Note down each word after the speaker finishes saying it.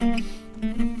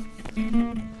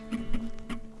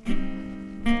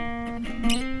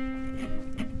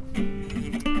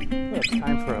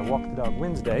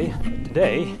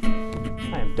Today,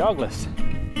 I am dogless,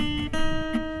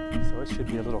 so it should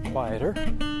be a little quieter,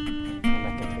 and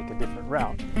I can take a different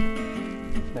route.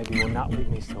 Maybe will not leave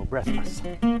me so breathless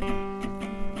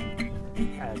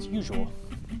as usual.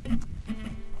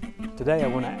 Today I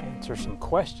want to answer some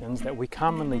questions that we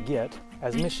commonly get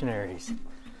as missionaries.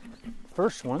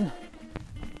 First one,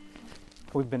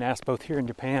 we've been asked both here in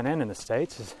Japan and in the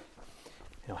States, is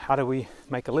how do we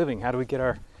make a living? How do we get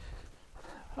our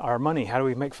money? How do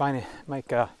we where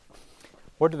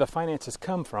do the finances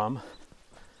come from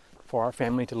for our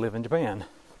family to live in Japan?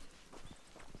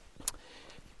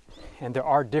 And there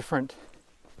are different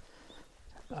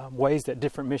ways that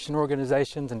different mission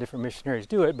organizations and different missionaries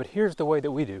do it, but here's the way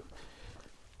that we do.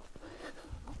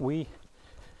 We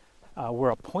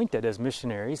were appointed as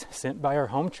missionaries, sent by our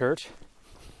home church,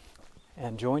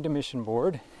 and joined a mission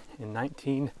board in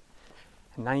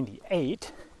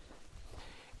 1998.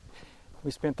 We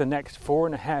spent the next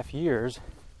 4.5 years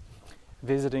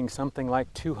visiting something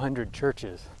like 200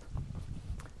 churches.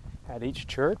 At each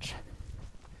church,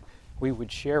 we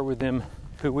would share with them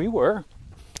who we were,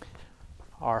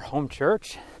 our home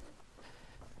church,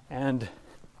 and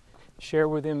share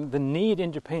with them the need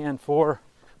in Japan for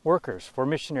workers, for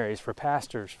missionaries, for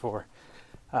pastors, for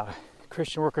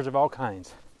Christian workers of all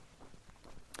kinds.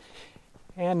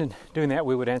 And in doing that,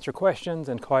 we would answer questions,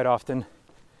 and quite often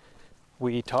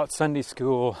we taught Sunday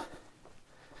school.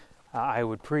 I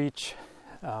would preach.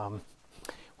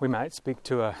 We might speak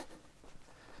to a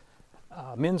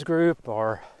men's group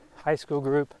or high school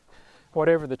group,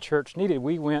 whatever the church needed.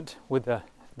 We went with the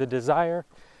desire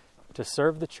to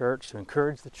serve the church, to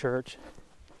encourage the church,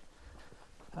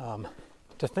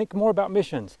 to think more about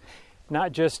missions,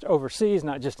 not just overseas,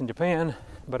 not just in Japan,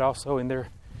 but also in their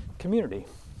community.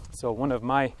 So one of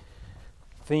my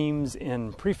themes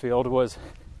in pre-field was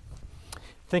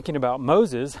thinking about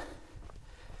Moses,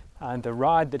 and the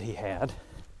rod that he had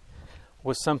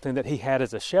was something that he had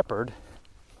as a shepherd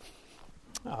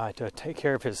to take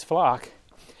care of his flock.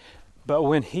 But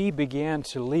when he began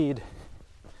to lead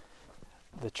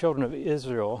the children of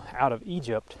Israel out of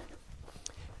Egypt,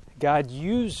 God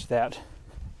used that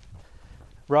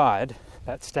rod,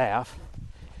 that staff,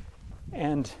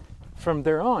 and from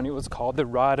there on it was called the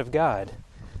rod of God.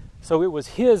 So it was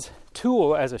his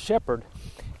tool as a shepherd.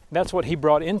 That's what he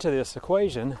brought into this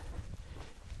equation.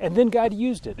 And then God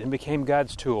used it and became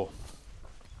God's tool.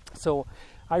 So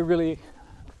I really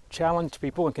challenge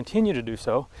people, and continue to do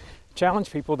so, challenge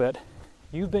people that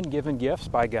you've been given gifts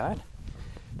by God,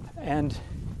 and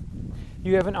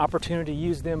you have an opportunity to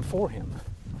use them for Him,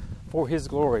 for His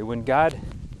glory. When God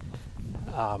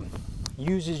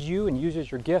uses you and uses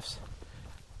your gifts,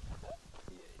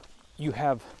 you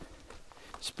have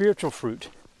spiritual fruit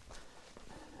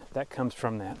that comes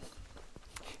from that.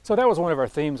 So that was one of our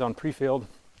themes on pre-field,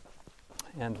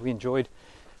 and we enjoyed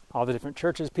all the different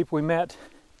churches, people we met.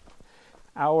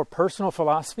 Our personal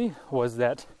philosophy was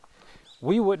that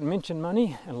we wouldn't mention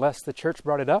money unless the church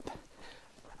brought it up.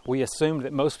 We assumed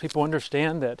that most people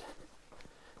understand that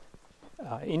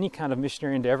any kind of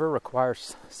missionary endeavor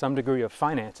requires some degree of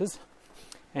finances,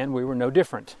 and we were no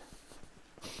different.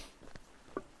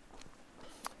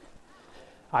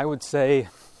 I would say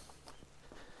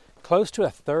close to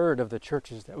 1/3 of the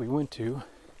churches that we went to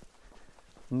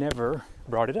never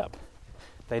brought it up.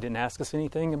 They didn't ask us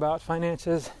anything about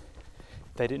finances.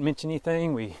 They didn't mention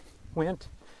anything. We went,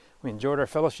 we enjoyed our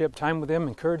fellowship time with them,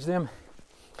 encouraged them,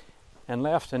 and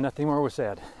left, and nothing more was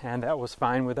said. And that was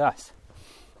fine with us.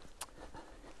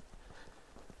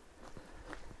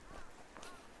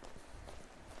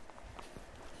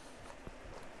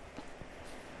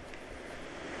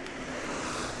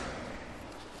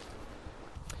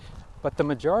 But the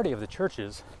majority of the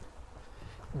churches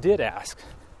did ask,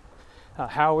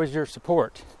 how is your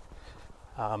support?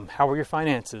 How are your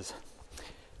finances?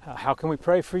 How can we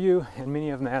pray for you? And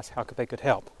many of them asked how they could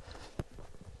help.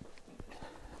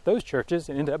 Those churches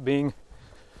ended up being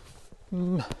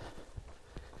a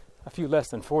few less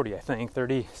than 40, I think,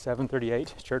 37,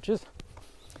 38 churches,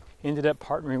 ended up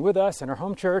partnering with us in our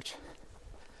home church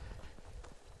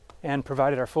and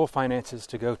provided our full finances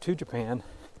to go to Japan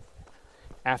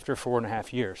after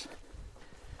 4.5 years.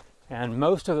 And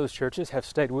most of those churches have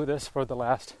stayed with us for the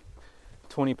last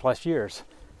 20 plus years.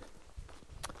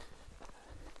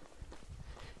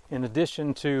 In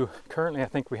addition to, currently I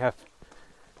think we have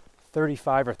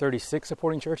 35 or 36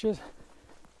 supporting churches,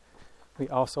 we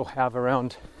also have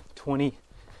around 20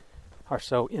 or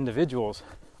so individuals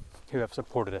who have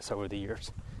supported us over the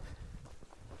years.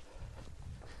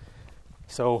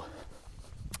 So,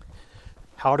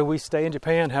 how do we stay in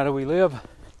Japan? How do we live?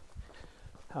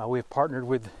 We've partnered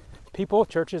with people,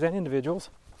 churches, and individuals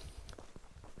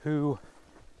who,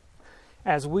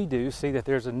 as we do, see that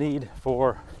there's a need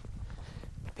for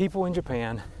people in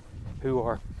Japan who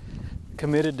are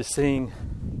committed to seeing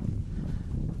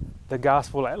the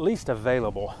gospel at least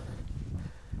available,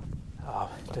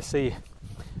 to see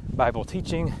Bible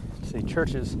teaching, to see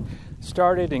churches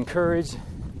started, encouraged,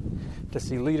 to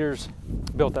see leaders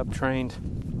built up, trained.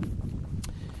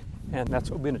 And that's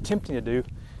what we've been attempting to do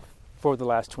for the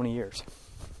last 20 years.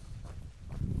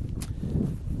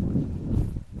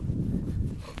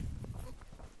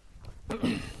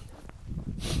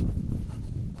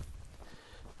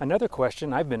 Another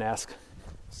question I've been asked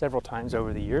several times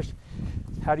over the years,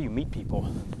 how do you meet people?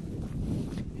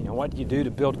 What do you do to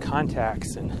build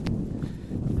contacts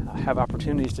and have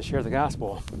opportunities to share the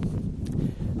gospel?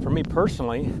 For me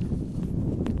personally,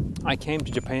 I came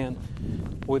to Japan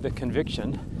with a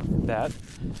conviction that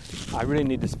I really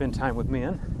need to spend time with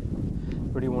men.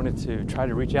 Really wanted to try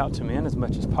to reach out to men as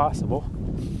much as possible.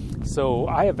 So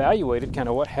I evaluated kind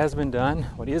of what has been done,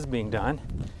 what is being done,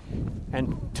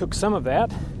 and took some of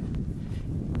that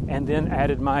and then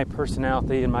added my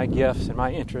personality and my gifts and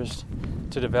my interests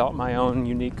to develop my own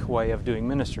unique way of doing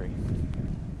ministry.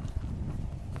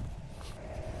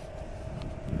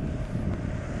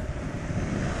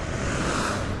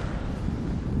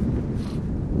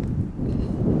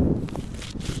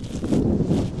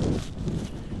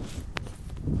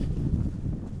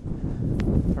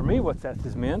 For me, what that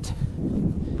has meant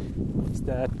is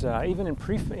that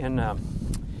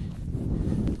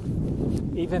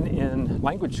even in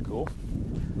language school,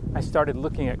 I started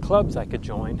looking at clubs I could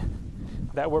join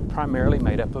that were primarily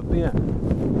made up of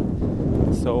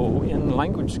men. So in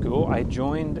language school, I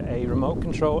joined a remote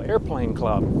control airplane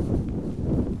club.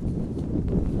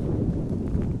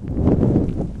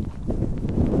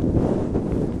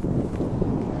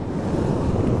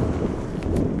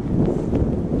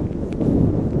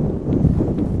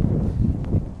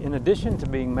 In addition to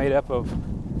being made up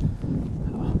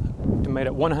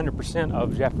 100%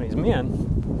 of Japanese men,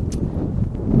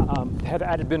 had the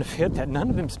added benefit that none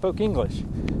of them spoke English.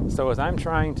 So as I'm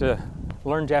trying to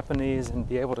learn Japanese and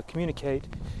be able to communicate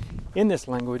in this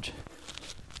language,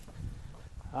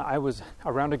 I was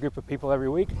around a group of people every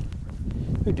week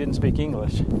who didn't speak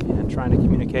English and trying to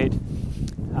communicate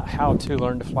how to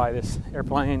learn to fly this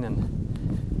airplane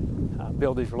and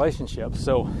build these relationships.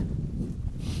 So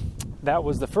that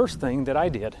was the first thing that I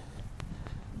did.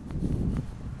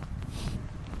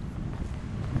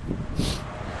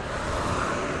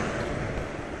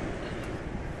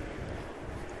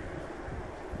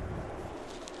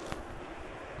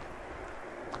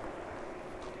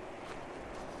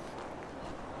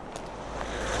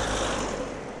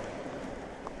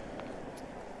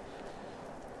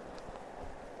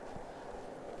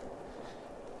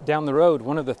 Down the road,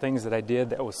 one of the things that I did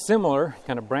that was similar,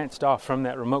 kind of branched off from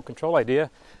that remote control idea,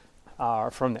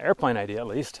 or from the airplane idea at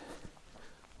least,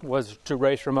 was to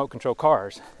race remote control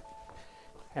cars.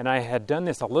 And I had done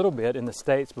this a little bit in the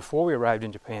States before we arrived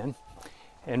in Japan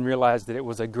and realized that it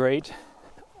was a great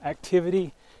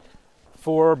activity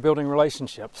for building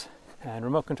relationships. And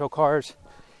remote control cars,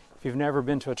 if you've never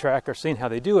been to a track or seen how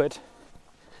they do it,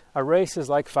 a race is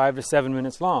like 5 to 7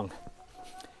 minutes long.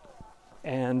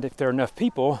 And if there are enough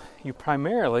people, you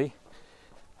primarily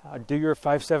do your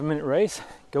 5-7 minute race,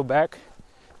 go back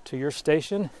to your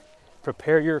station,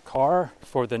 prepare your car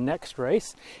for the next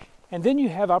race, and then you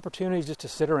have opportunities just to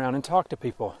sit around and talk to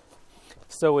people.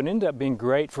 So it ended up being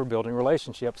great for building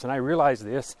relationships. And I realized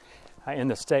this in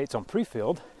the States on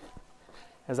pre-field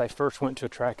as I first went to a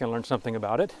track and learned something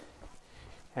about it.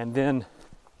 And then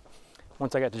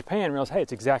once I got to Japan, I realized, hey,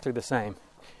 it's exactly the same.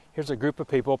 Here's a group of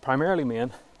people, primarily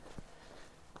men,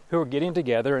 who are getting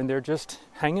together and they're just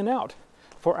hanging out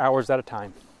for hours at a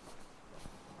time.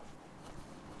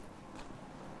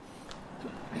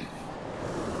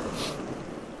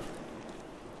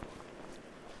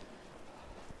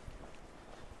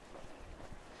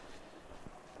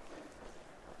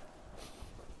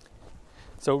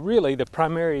 So really the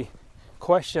primary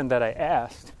question that I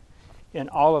asked in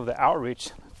all of the outreach,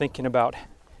 thinking about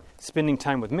spending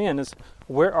time with men, is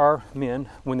where are men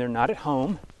when they're not at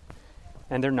home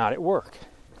and they're not at work?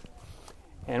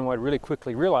 And what I really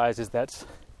quickly realized is that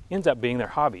ends up being their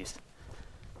hobbies.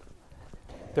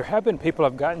 There have been people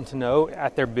I've gotten to know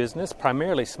at their business,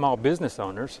 primarily small business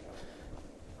owners,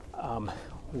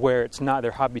 where it's not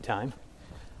their hobby time.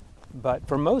 But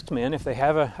for most men, if they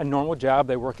have a normal job,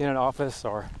 they work in an office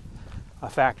or a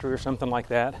factory or something like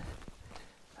that,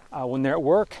 when they're at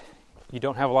work, you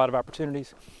don't have a lot of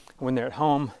opportunities. When they're at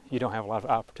home, you don't have a lot of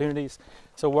opportunities.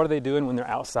 So what are they doing when they're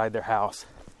outside their house?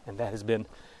 And that has been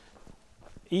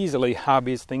easily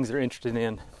hobbies, things they're interested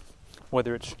in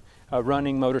whether it's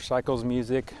running, motorcycles,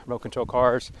 music, remote control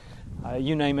cars,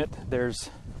 you name it. There's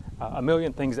a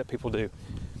million things that people do.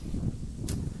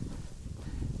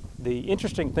 The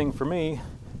interesting thing for me,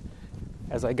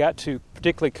 as I got to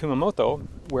particularly Kumamoto,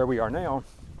 where we are now,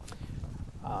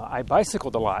 I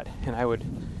bicycled a lot, and I would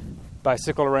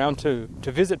bicycle around to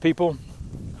visit people,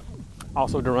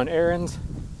 also to run errands.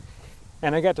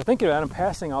 And I got to thinking about them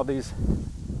passing all these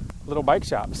little bike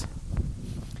shops.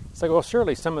 It's like, well,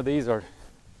 surely some of these are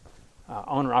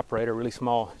owner-operator, really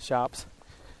small shops.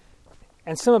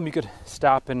 And some of them you could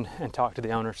stop and talk to the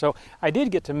owner. So I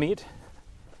did get to meet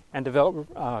and develop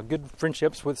good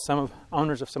friendships with some of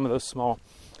owners of some of those small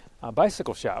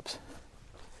bicycle shops.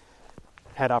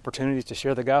 Had opportunities to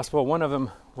share the gospel. One of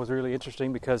them was really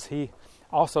interesting because he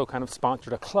also kind of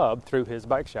sponsored a club through his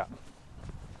bike shop.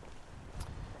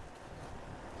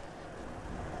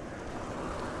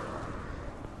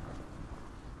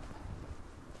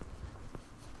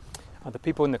 The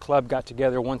people in the club got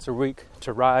together once a week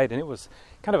to ride, and it was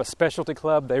kind of a specialty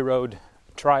club. They rode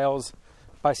trials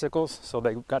bicycles, so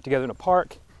they got together in a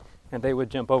park, and they would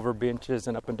jump over benches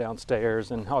and up and down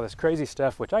stairs and all this crazy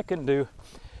stuff, which I couldn't do,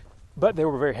 but they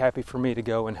were very happy for me to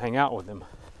go and hang out with them.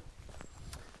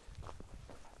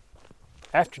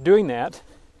 After doing that,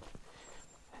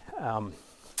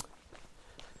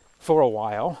 for a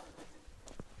while,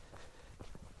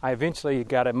 I eventually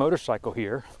got a motorcycle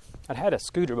here. I'd had a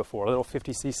scooter before, a little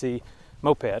 50cc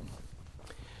moped,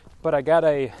 but I got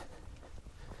a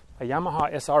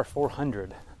Yamaha SR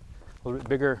 400, a little bit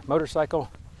bigger motorcycle,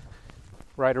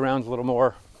 ride around a little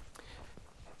more,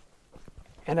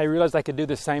 and I realized I could do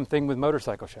the same thing with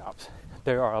motorcycle shops.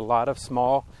 There are a lot of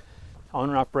small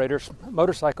owner-operators,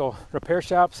 motorcycle repair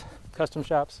shops, custom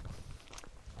shops,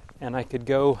 and I could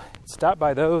go stop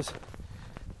by those,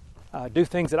 do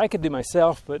things that I could do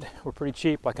myself, but were pretty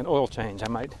cheap, like an oil change. I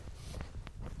might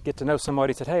get to know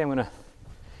somebody, said, hey, I'm going to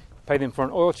pay them for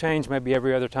an oil change maybe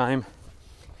every other time,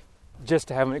 just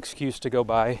to have an excuse to go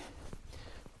by.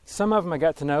 Some of them I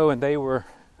got to know, and they were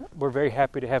very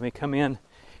happy to have me come in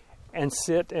and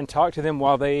sit and talk to them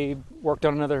while they worked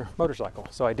on another motorcycle.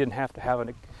 So I didn't have to have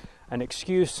an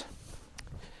excuse.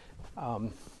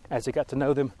 As I got to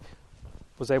know them,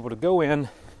 was able to go in,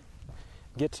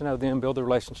 get to know them, build a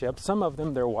relationship. Some of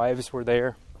them, their wives were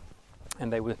there,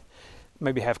 and they would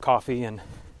maybe have coffee and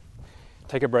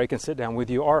take a break and sit down with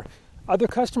you. Or other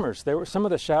customers. There were some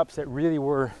of the shops that really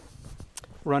were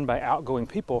run by outgoing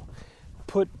people,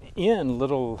 put in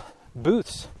little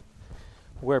booths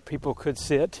where people could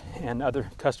sit and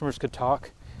other customers could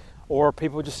talk, or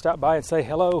people would just stop by and say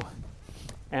hello.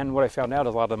 And what I found out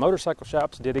is a lot of the motorcycle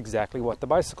shops did exactly what the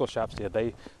bicycle shops did.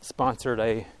 They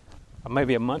sponsored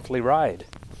maybe a monthly ride,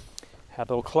 had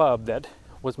a little club that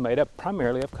was made up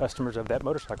primarily of customers of that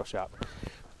motorcycle shop.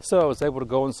 So I was able to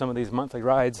go on some of these monthly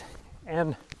rides,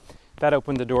 and that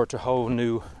opened the door to a whole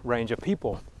new range of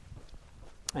people.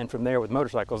 And from there, with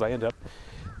motorcycles, I ended up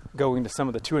going to some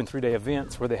of the 2 and 3 day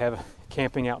events where they have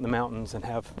camping out in the mountains and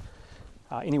have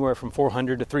anywhere from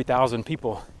 400 to 3,000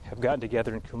 people have gotten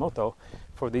together in Kumamoto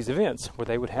for these events, where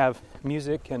they would have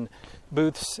music and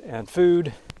booths and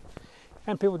food,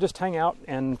 and people just hang out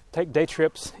and take day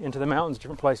trips into the mountains,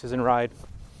 different places, and ride.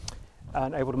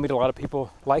 And able to meet a lot of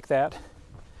people like that,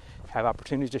 have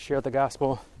opportunities to share the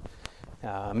gospel,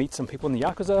 meet some people in the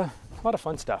Yakuza, a lot of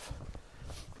fun stuff.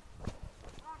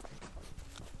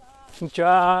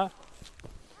 Konnichiwa.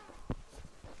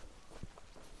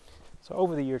 So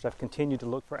over the years, I've continued to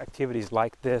look for activities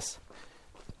like this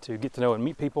to get to know and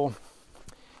meet people.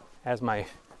 As my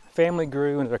family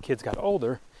grew and as our kids got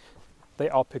older, they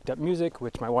all picked up music,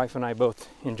 which my wife and I both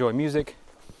enjoy music.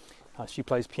 She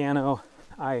plays piano.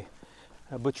 I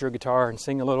butcher a guitar and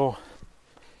sing a little.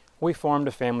 We formed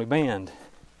a family band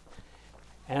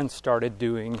and started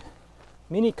doing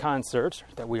mini concerts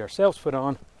that we ourselves put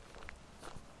on,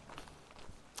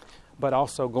 but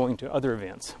also going to other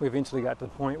events. We eventually got to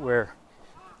the point where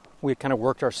we kind of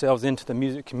worked ourselves into the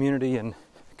music community in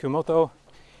Kumamoto,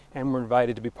 and were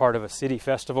invited to be part of a city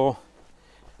festival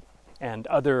and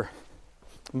other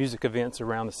music events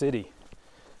around the city.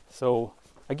 So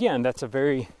again, that's a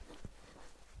very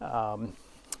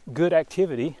good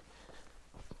activity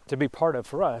to be part of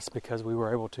for us, because we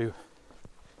were able to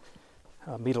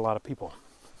meet a lot of people.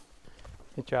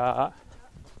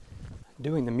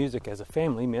 Doing the music as a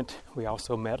family meant we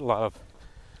also met a lot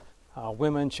of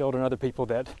women, children, other people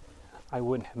that I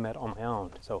wouldn't have met on my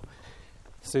own. So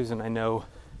Susan, I know,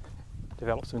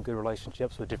 developed some good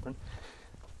relationships with different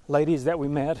ladies that we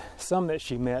met, some that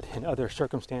she met in other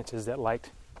circumstances that liked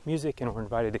music and were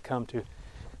invited to come to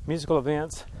musical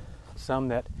events, some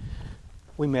that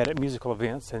we met at musical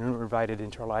events and were invited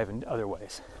into our life in other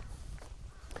ways.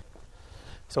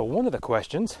 So one of the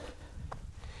questions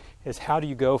is, how do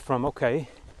you go from, okay,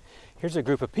 here's a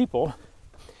group of people,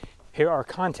 here are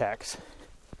contacts.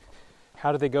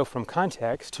 How do they go from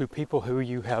contacts to people who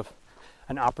you have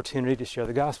an opportunity to share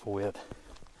the gospel with?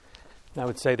 And I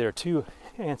would say there are two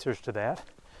answers to that,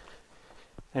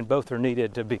 and both are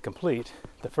needed to be complete.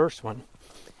 The first one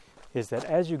is that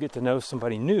as you get to know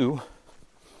somebody new,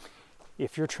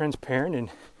 if you're transparent and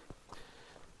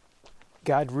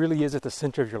God really is at the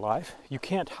center of your life, you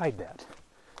can't hide that.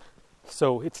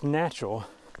 So it's natural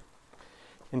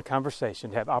in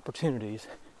conversation to have opportunities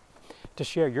to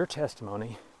share your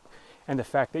testimony and the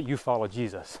fact that you follow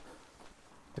Jesus.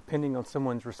 Depending on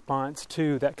someone's response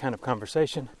to that kind of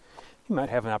conversation, you might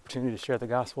have an opportunity to share the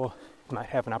gospel. You might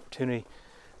have an opportunity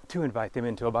to invite them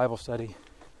into a Bible study.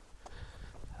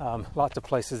 Lots of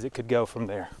places it could go from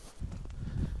there.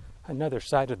 Another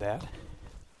side of that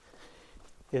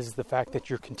is the fact that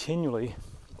you're continually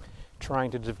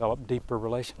trying to develop deeper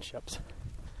relationships.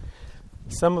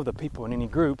 Some of the people in any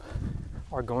group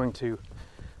are going to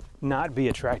not be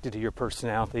attracted to your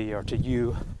personality or to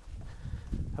you,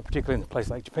 particularly in a place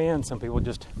like Japan. Some people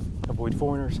just avoid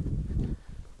foreigners.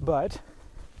 But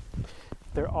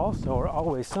there also are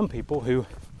always some people who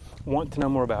want to know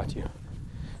more about you.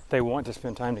 They want to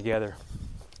spend time together.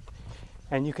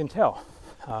 And you can tell.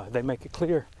 They make it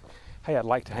clear, hey, I'd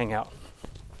like to hang out.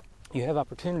 You have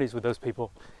opportunities with those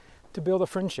people to build a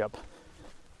friendship.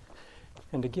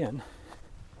 And again,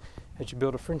 as you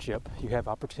build a friendship, you have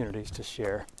opportunities to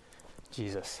share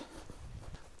Jesus.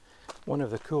 One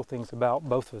of the cool things about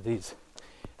both of these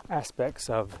aspects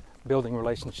of building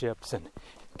relationships and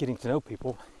getting to know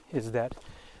people is that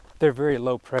they're very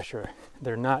low pressure.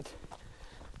 They're not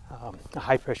a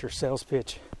high pressure sales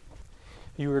pitch.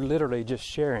 You are literally just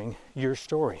sharing your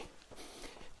story.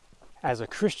 As a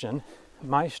Christian,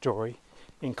 my story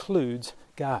includes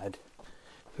God.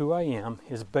 Who I am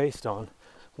is based on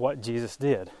what Jesus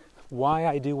did. Why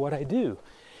I do what I do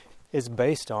is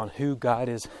based on who God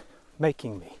is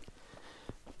making me,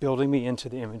 building me into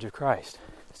the image of Christ.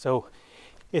 So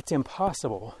it's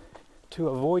impossible to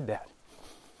avoid that.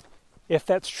 If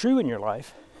that's true in your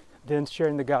life, then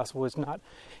sharing the gospel is not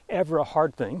ever a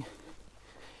hard thing.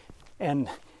 And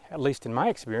at least in my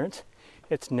experience,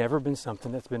 it's never been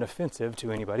something that's been offensive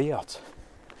to anybody else.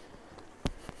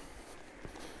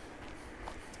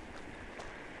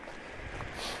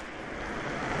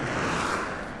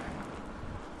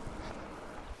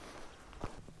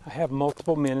 I have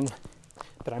multiple men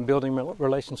that I'm building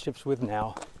relationships with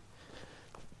now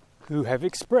who have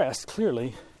expressed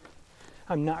clearly,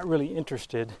 I'm not really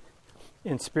interested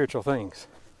in spiritual things.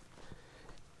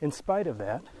 In spite of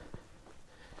that,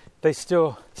 they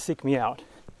still seek me out.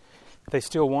 They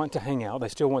still want to hang out. They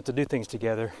still want to do things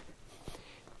together.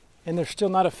 And they're still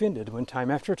not offended when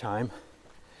time after time,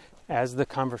 as the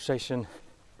conversation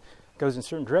goes in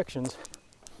certain directions,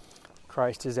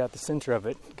 Christ is at the center of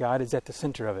it. God is at the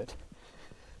center of it.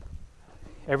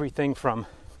 Everything from,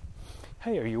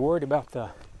 hey, are you worried about the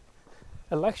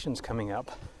elections coming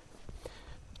up?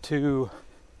 To,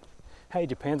 hey,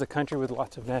 Japan's a country with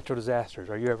lots of natural disasters.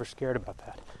 Are you ever scared about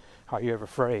that? Are you ever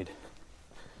afraid?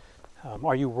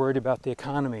 Are you worried about the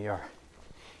economy? Or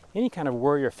any kind of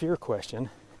worry or fear question,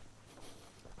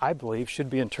 I believe, should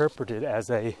be interpreted as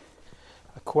a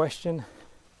question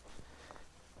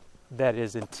that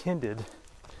is intended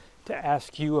to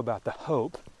ask you about the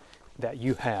hope that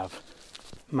you have.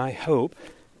 My hope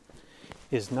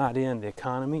is not in the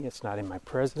economy. It's not in my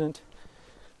president.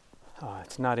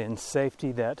 It's not in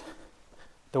safety that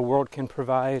the world can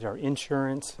provide, or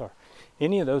insurance, or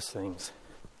any of those things.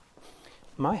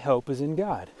 My hope is in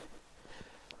God.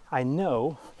 I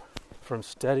know from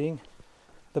studying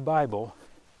the Bible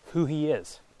who He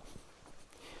is.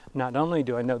 Not only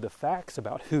do I know the facts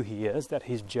about who He is, that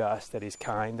He's just, that He's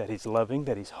kind, that He's loving,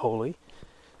 that He's holy,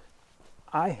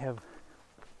 I have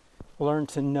learned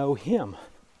to know Him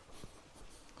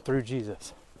through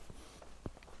Jesus.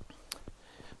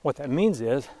 What that means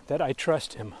is that I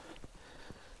trust Him.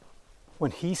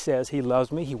 When He says He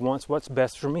loves me, He wants what's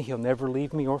best for me, He'll never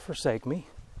leave me or forsake me,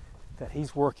 that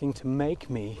He's working to make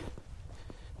me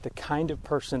the kind of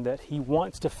person that He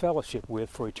wants to fellowship with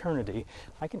for eternity,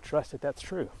 I can trust that that's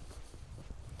true.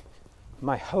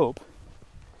 My hope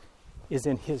is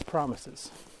in His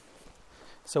promises.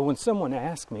 So when someone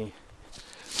asks me,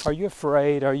 are you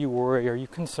afraid, are you worried, are you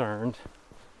concerned?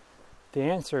 The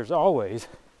answer is always,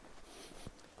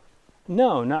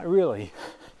 no, not really.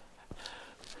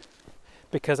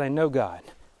 Because I know God.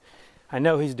 I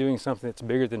know He's doing something that's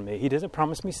bigger than me. He doesn't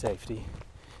promise me safety.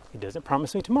 He doesn't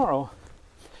promise me tomorrow.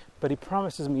 but he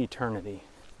promises me eternity.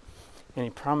 And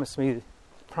he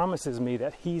promises me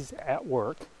that he's at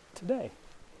work today.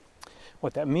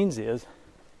 What that means is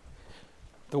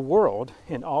the world,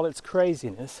 in all its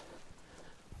craziness,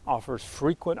 offers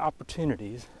frequent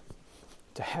opportunities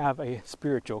to have a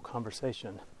spiritual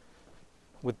conversation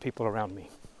with people around me.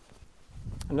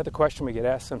 Another question we get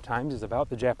asked sometimes is about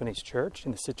the Japanese church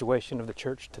and the situation of the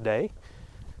church today.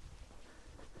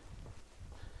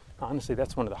 Honestly,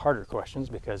 that's one of the harder questions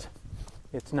because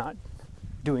it's not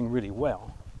doing really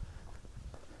well.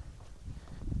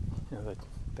 You know,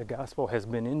 the gospel has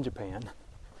been in Japan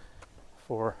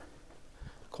for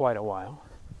quite a while.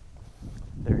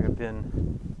 There have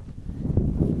been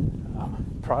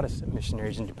Protestant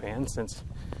missionaries in Japan since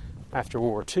after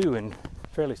World War II in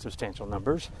fairly substantial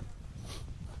numbers,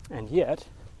 and yet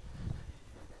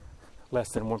less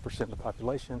than 1% of the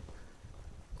population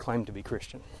claim to be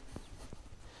Christian.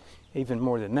 Even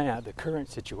more than that, the current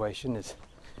situation is,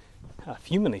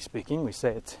 humanly speaking, we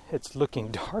say it's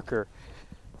looking darker.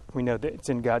 We know that it's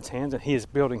in God's hands and He is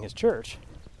building His church.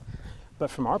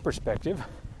 But from our perspective,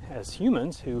 as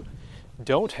humans who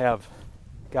don't have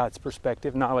God's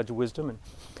perspective, knowledge, wisdom, and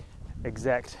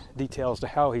exact details to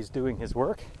how He's doing His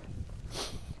work,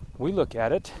 we look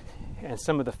at it, and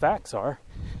some of the facts are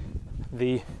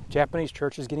the Japanese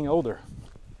church is getting older.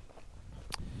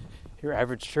 Your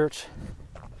average church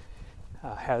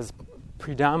has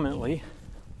predominantly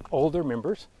older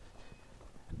members,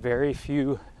 very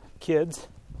few kids,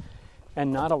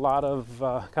 and not a lot of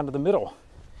kind of the middle,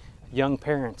 young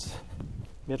parents,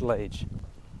 middle age.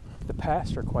 The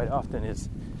pastor quite often is,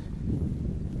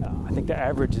 I think the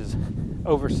average is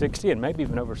over 60 and maybe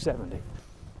even over 70.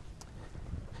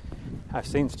 I've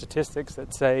seen statistics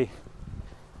that say,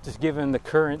 just given the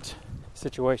current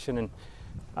situation and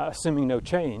assuming no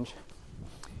change,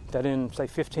 that in, say,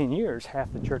 15 years,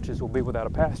 half the churches will be without a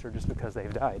pastor just because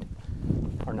they've died,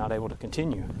 or not able to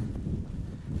continue.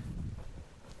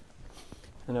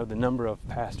 I know the number of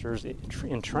pastors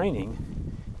in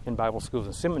training in Bible schools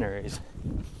and seminaries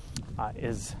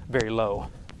is very low.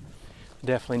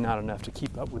 Definitely not enough to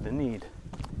keep up with the need.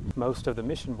 Most of the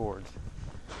mission boards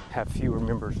have fewer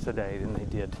members today than they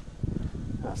did,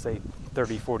 say,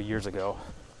 30, 40 years ago.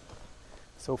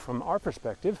 So from our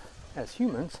perspective, as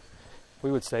humans,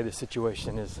 we would say the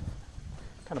situation is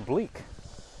kind of bleak.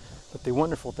 But the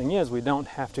wonderful thing is we don't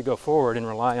have to go forward and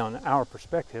rely on our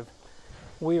perspective.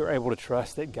 We are able to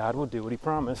trust that God will do what He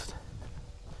promised.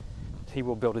 He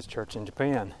will build His church in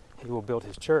Japan. He will build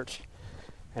His church,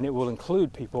 and it will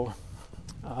include people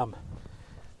from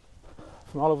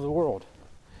all over the world.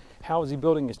 How is He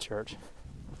building His church?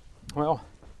 Well,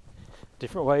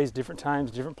 different ways, different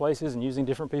times, different places, and using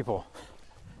different people.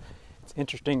 It's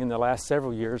interesting, in the last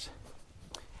several years,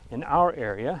 in our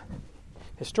area,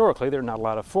 historically there are not a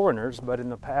lot of foreigners, but in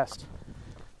the past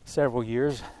several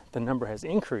years the number has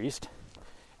increased,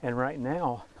 and right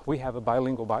now we have a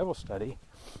bilingual Bible study,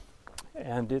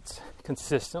 and it's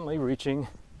consistently reaching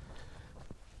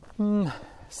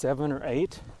 7 or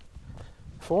 8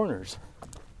 foreigners.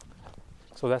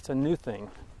 So that's a new thing.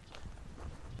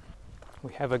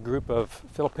 We have a group of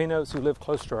Filipinos who live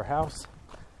close to our house.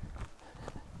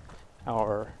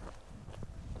 Our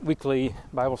weekly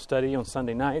Bible study on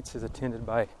Sunday nights is attended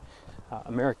by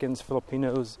Americans,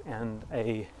 Filipinos, and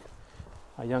a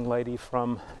young lady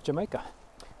from Jamaica.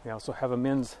 We also have a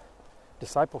men's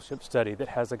discipleship study that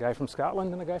has a guy from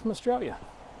Scotland and a guy from Australia.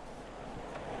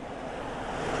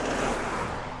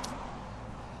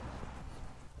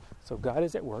 So God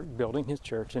is at work building His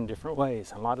church in different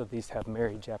ways. A lot of these have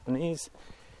married Japanese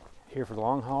here for the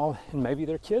long haul, and maybe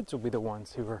their kids will be the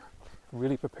ones who are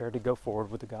really prepared to go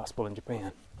forward with the gospel in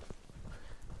Japan.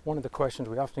 One of the questions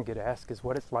we often get asked is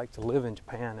what it's like to live in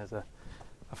Japan as a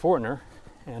foreigner,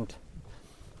 and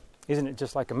isn't it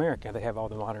just like America? They have all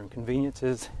the modern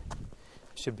conveniences.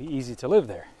 It should be easy to live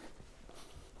there.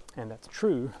 And that's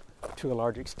true to a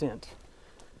large extent.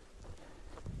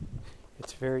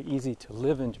 It's very easy to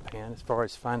live in Japan as far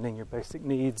as finding your basic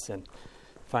needs and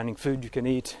finding food you can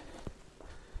eat.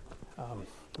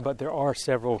 But there are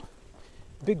several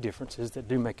big differences that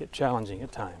do make it challenging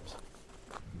at times.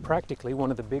 Practically,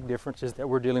 one of the big differences that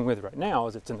we're dealing with right now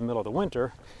is it's in the middle of the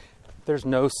winter. There's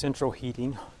no central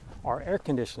heating or air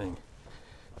conditioning.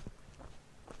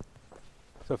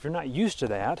 So if you're not used to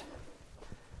that,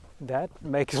 that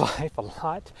makes life a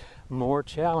lot more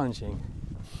challenging.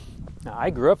 Now,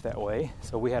 I grew up that way,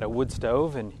 so we had a wood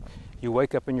stove, and you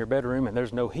wake up in your bedroom and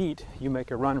there's no heat. You make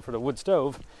a run for the wood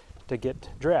stove to get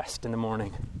dressed in the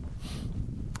morning.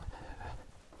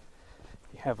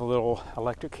 You have a little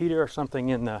electric heater or something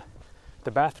in the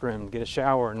bathroom, get a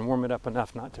shower and warm it up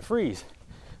enough not to freeze.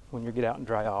 when you get out and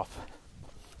dry off.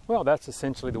 Well, that's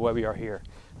essentially the way we are here.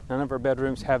 None of our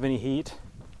bedrooms have any heat.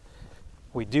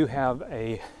 We do have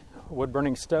a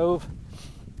wood-burning stove.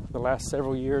 The last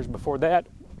several years before that,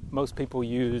 most people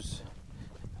use,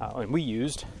 and we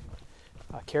used,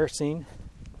 kerosene.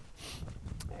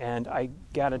 And I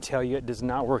gotta tell you, it does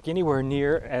not work anywhere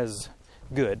near as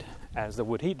good as the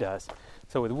wood heat does.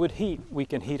 So with wood heat, we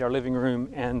can heat our living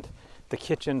room and the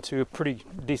kitchen to a pretty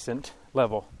decent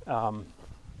level.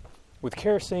 With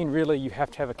kerosene, really, you have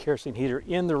to have a kerosene heater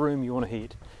in the room you want to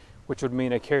heat, which would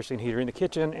mean a kerosene heater in the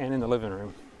kitchen and in the living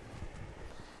room.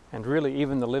 And really,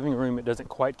 even the living room, it doesn't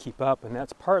quite keep up, and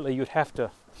that's partly you'd have to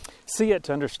see it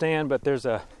to understand, but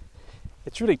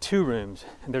it's really two rooms,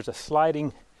 and there's a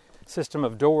sliding system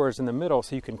of doors in the middle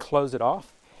so you can close it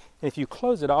off. And if you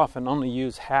close it off and only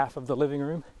use half of the living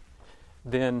room,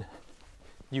 then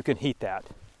you can heat that.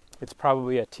 It's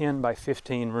probably a 10 by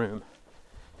 15 room.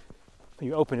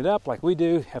 You open it up like we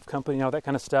do, have company and all that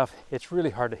kind of stuff, it's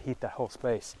really hard to heat that whole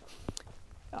space.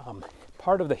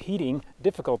 Part of the heating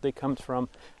difficulty comes from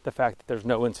the fact that there's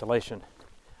no insulation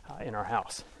in our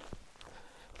house.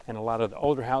 And a lot of the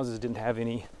older houses didn't have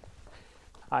any.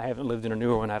 I haven't lived in a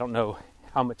newer one. I don't know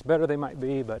how much better they might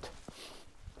be, but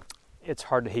it's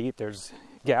hard to heat. There's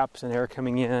gaps in air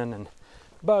coming in and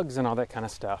bugs and all that kind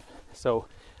of stuff. So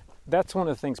that's one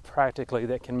of the things practically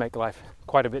that can make life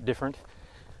quite a bit different.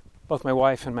 Both my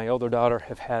wife and my older daughter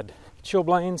have had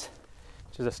chilblains,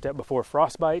 which is a step before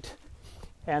frostbite,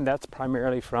 and that's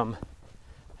primarily from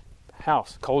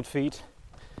house, cold feet,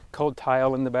 cold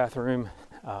tile in the bathroom.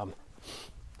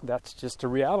 That's just a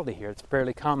reality here. It's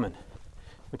fairly common,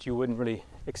 but you wouldn't really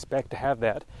expect to have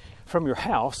that from your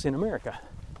house in America.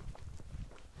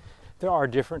 There are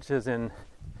differences in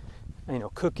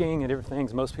cooking and different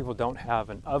things. Most people don't have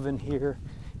an oven here.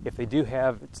 If they do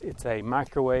have, it's a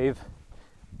microwave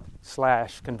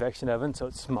 / convection oven, so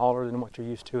it's smaller than what you're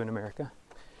used to in America.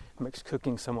 It makes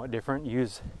cooking somewhat different. You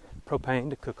use propane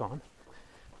to cook on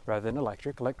rather than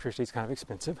electric. Electricity is kind of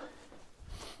expensive,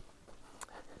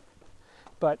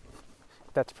 but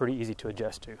that's pretty easy to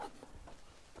adjust to.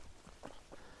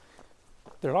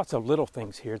 There are lots of little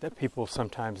things here that people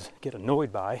sometimes get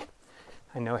annoyed by.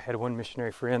 I know I had one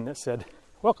missionary friend that said,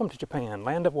 "Welcome to Japan,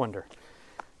 land of wonder."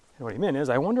 And what he meant is,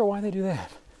 I wonder why they do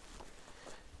that.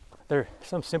 There are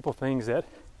some simple things that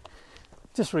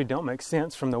just really don't make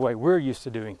sense from the way we're used to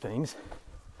doing things.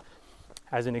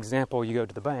 As an example, you go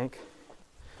to the bank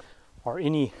or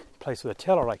any place with a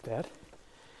teller like that,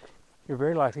 you're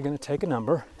very likely going to take a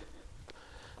number,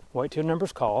 wait till a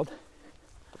number's called,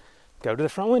 go to the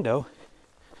front window,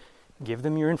 give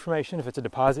them your information. If it's a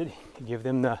deposit, you give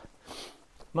them the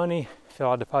money, fill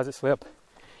out a deposit slip,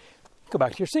 go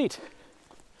back to your seat.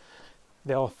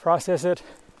 They'll process it,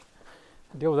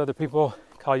 deal with other people,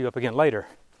 call you up again later.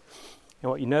 And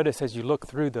what you notice as you look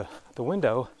through the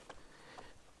window,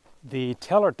 the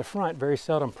teller at the front very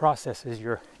seldom processes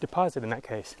your deposit in that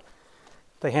case.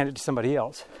 They hand it to somebody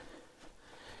else.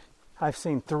 I've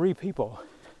seen 3 people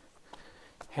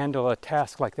handle a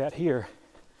task like that here,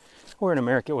 where in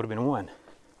America it would have been 1.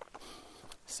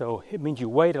 So it means you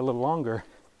wait a little longer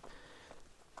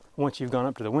once you've gone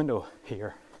up to the window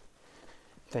here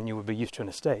than you would be used to in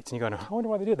the States. And you're going, I wonder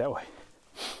why they do it that way.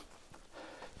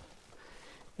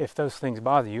 If those things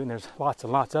bother you, and there's lots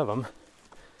and lots of them,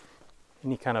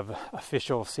 any kind of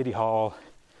official, city hall,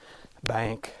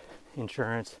 bank,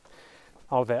 insurance,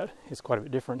 all that is quite a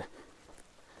bit different.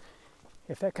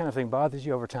 If that kind of thing bothers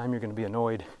you over time, you're going to be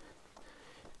annoyed,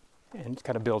 and it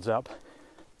kind of builds up.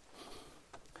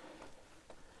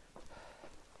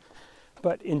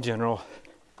 But in general,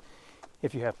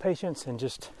 if you have patience and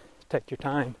just take your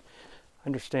time,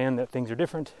 understand that things are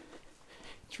different,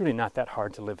 it's really not that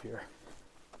hard to live here.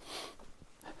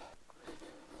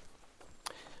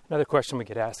 Another question we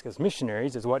get asked as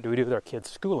missionaries is, what do we do with our kids'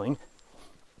 schooling?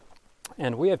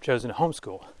 And we have chosen to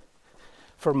homeschool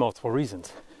for multiple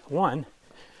reasons. One,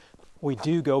 we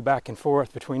do go back and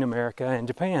forth between America and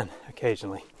Japan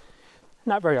occasionally.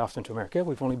 Not very often to America.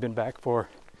 We've only been back for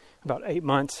about 8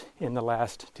 months in the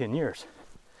last 10 years.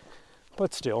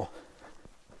 But still,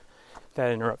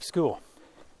 that interrupts school.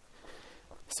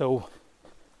 So,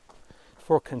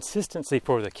 for consistency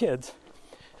for the kids,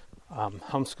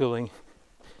 homeschooling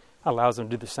allows them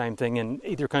to do the same thing in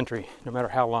either country, no matter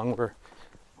how long we're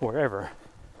wherever.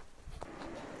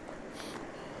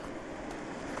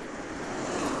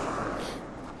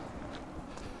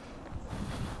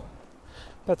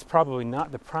 That's probably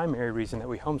not the primary reason that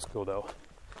we homeschool, though.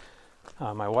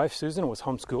 My wife, Susan, was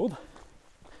homeschooled.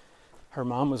 Her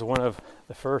mom was one of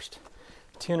the first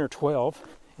 10 or 12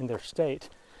 in their state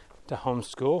to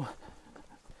homeschool.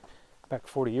 back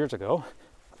 40 years ago.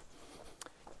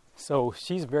 So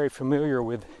she's very familiar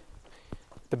with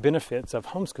the benefits of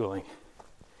homeschooling.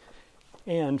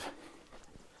 And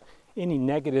any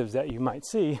negatives that you might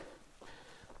see,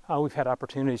 we've had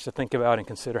opportunities to think about and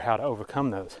consider how to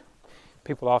overcome those.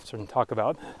 People often talk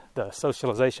about the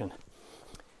socialization,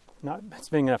 not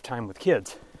spending enough time with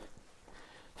kids.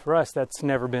 For us, that's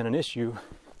never been an issue,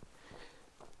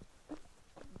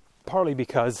 partly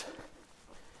because,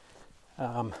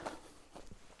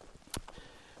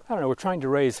 we're trying to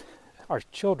raise our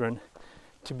children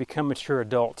to become mature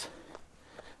adults,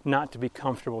 not to be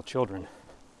comfortable children.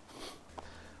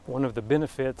 One of the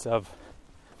benefits of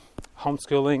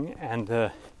homeschooling and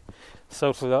the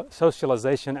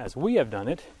socialization as we have done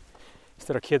it is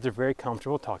that our kids are very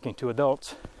comfortable talking to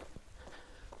adults.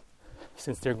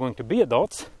 Since they're going to be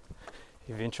adults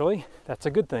eventually, that's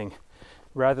a good thing,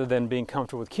 rather than being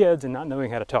comfortable with kids and not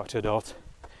knowing how to talk to adults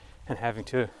and having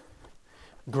to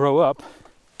grow up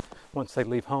once they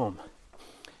leave home.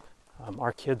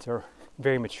 Our kids are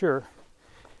very mature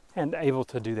and able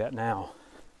to do that now.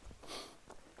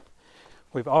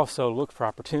 We've also looked for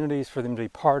opportunities for them to be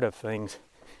part of things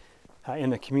in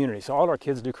the community. So all our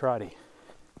kids do karate.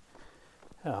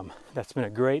 That's been a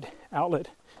great outlet,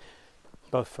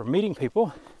 both for meeting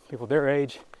people their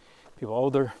age, people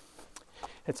older.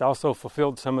 It's also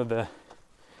fulfilled some of the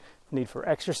need for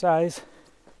exercise,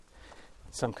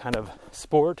 some kind of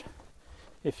sport,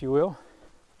 if you will.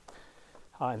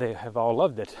 They have all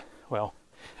loved it. Well,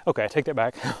 okay, I take that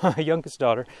back. My youngest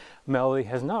daughter, Melody,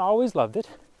 has not always loved it,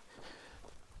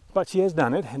 but she has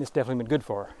done it, and it's definitely been good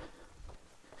for her.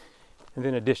 And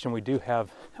then in addition, we do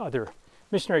have other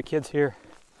missionary kids here.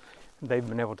 They've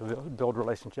been able to build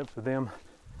relationships with them,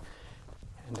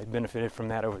 and they've benefited from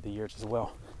that over the years as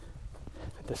well.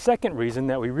 The second reason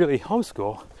that we really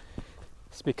homeschool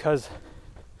is because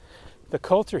the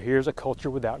culture here is a culture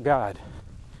without God.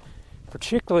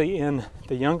 Particularly in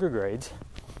the younger grades,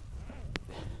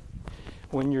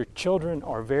 when your children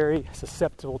are very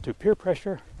susceptible to peer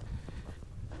pressure,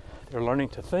 they're learning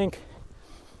to think.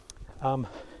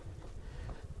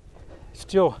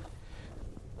 Still,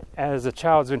 as a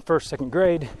child's in first, second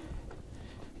grade,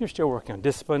 you're still working on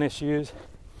discipline issues,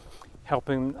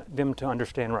 helping them to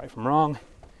understand right from wrong,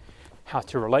 how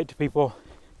to relate to people,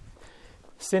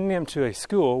 sending them to a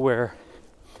school where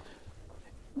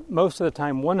most of the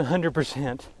time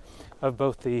 100% of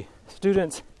both the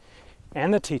students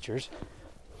and the teachers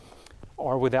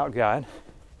are without God.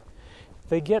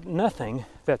 They get nothing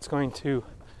that's going to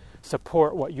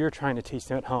support what you're trying to teach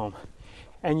them at home.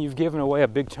 And you've given away a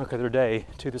big chunk of their day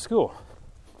to the school.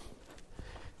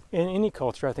 In any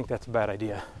culture, I think that's a bad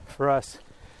idea. For us,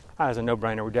 as a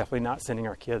no-brainer, we're definitely not sending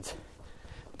our kids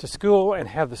to school and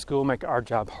have the school make our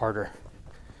job harder.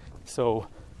 So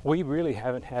we really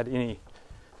haven't had any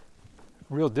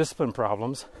real discipline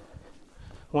problems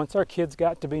once our kids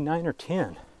got to be 9 or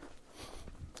 10.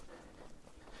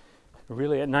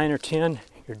 Really, at 9 or 10,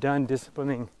 you're done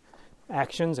disciplining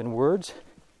actions and words,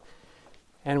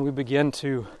 and we begin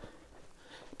to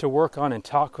work on and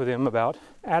talk with them about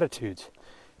attitudes.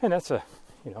 And that's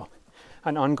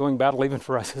an ongoing battle even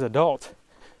for us as adults,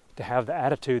 to have the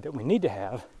attitude that we need to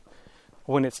have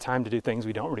when it's time to do things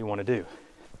we don't really want to do.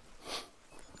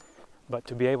 But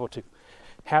to be able to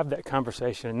have that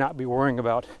conversation and not be worrying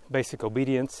about basic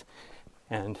obedience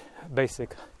and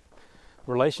basic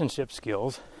relationship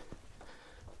skills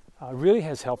really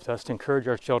has helped us to encourage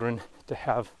our children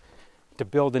to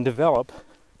build and develop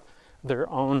their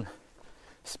own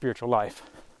spiritual life.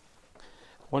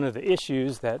 One of the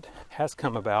issues that has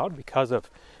come about because of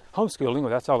homeschooling, well,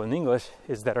 that's all in English,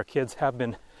 is that our kids have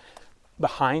been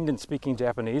behind in speaking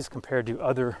Japanese compared to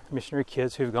other missionary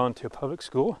kids who've gone to a public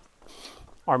school,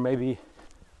 or maybe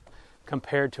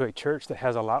compared to a church that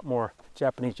has a lot more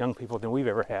Japanese young people than we've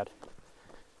ever had.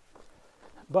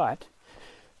 But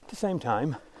at the same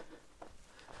time,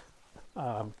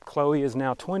 Chloe is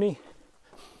now 20,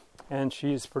 and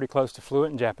she's pretty close to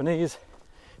fluent in Japanese.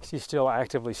 She's still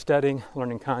actively studying,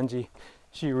 learning kanji.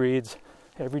 She reads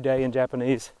every day in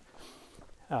Japanese.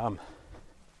 In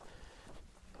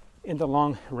the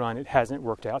long run, it hasn't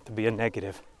worked out to be a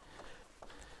negative.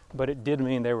 But it did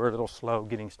mean they were a little slow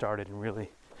getting started and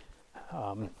really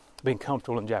being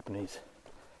comfortable in Japanese.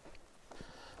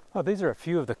 Well, these are a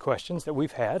few of the questions that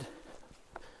we've had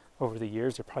over the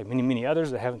years. There are probably many, many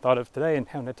others that I haven't thought of today and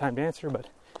haven't had time to answer. But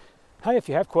hey, if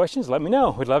you have questions, let me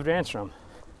know. We'd love to answer them.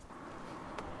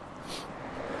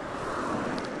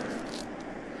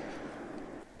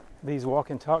 These walk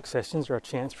and talk sessions are a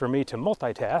chance for me to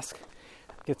multitask,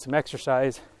 get some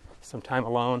exercise, some time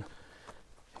alone,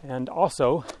 and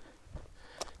also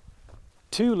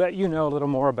to let you know a little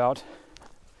more about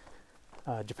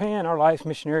Japan, our life,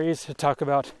 missionaries, to talk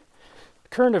about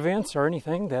current events or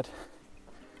anything that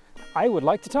I would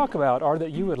like to talk about or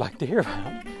that you would like to hear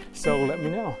about. So let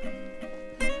me know.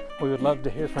 We would love to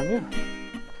hear from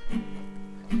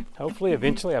you. Hopefully,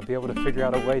 eventually, I'll be able to figure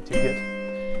out a way to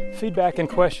get feedback and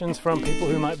questions from people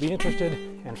who might be interested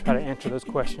and try to answer those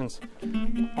questions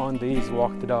on these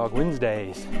Walk the Dog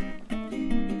Wednesdays.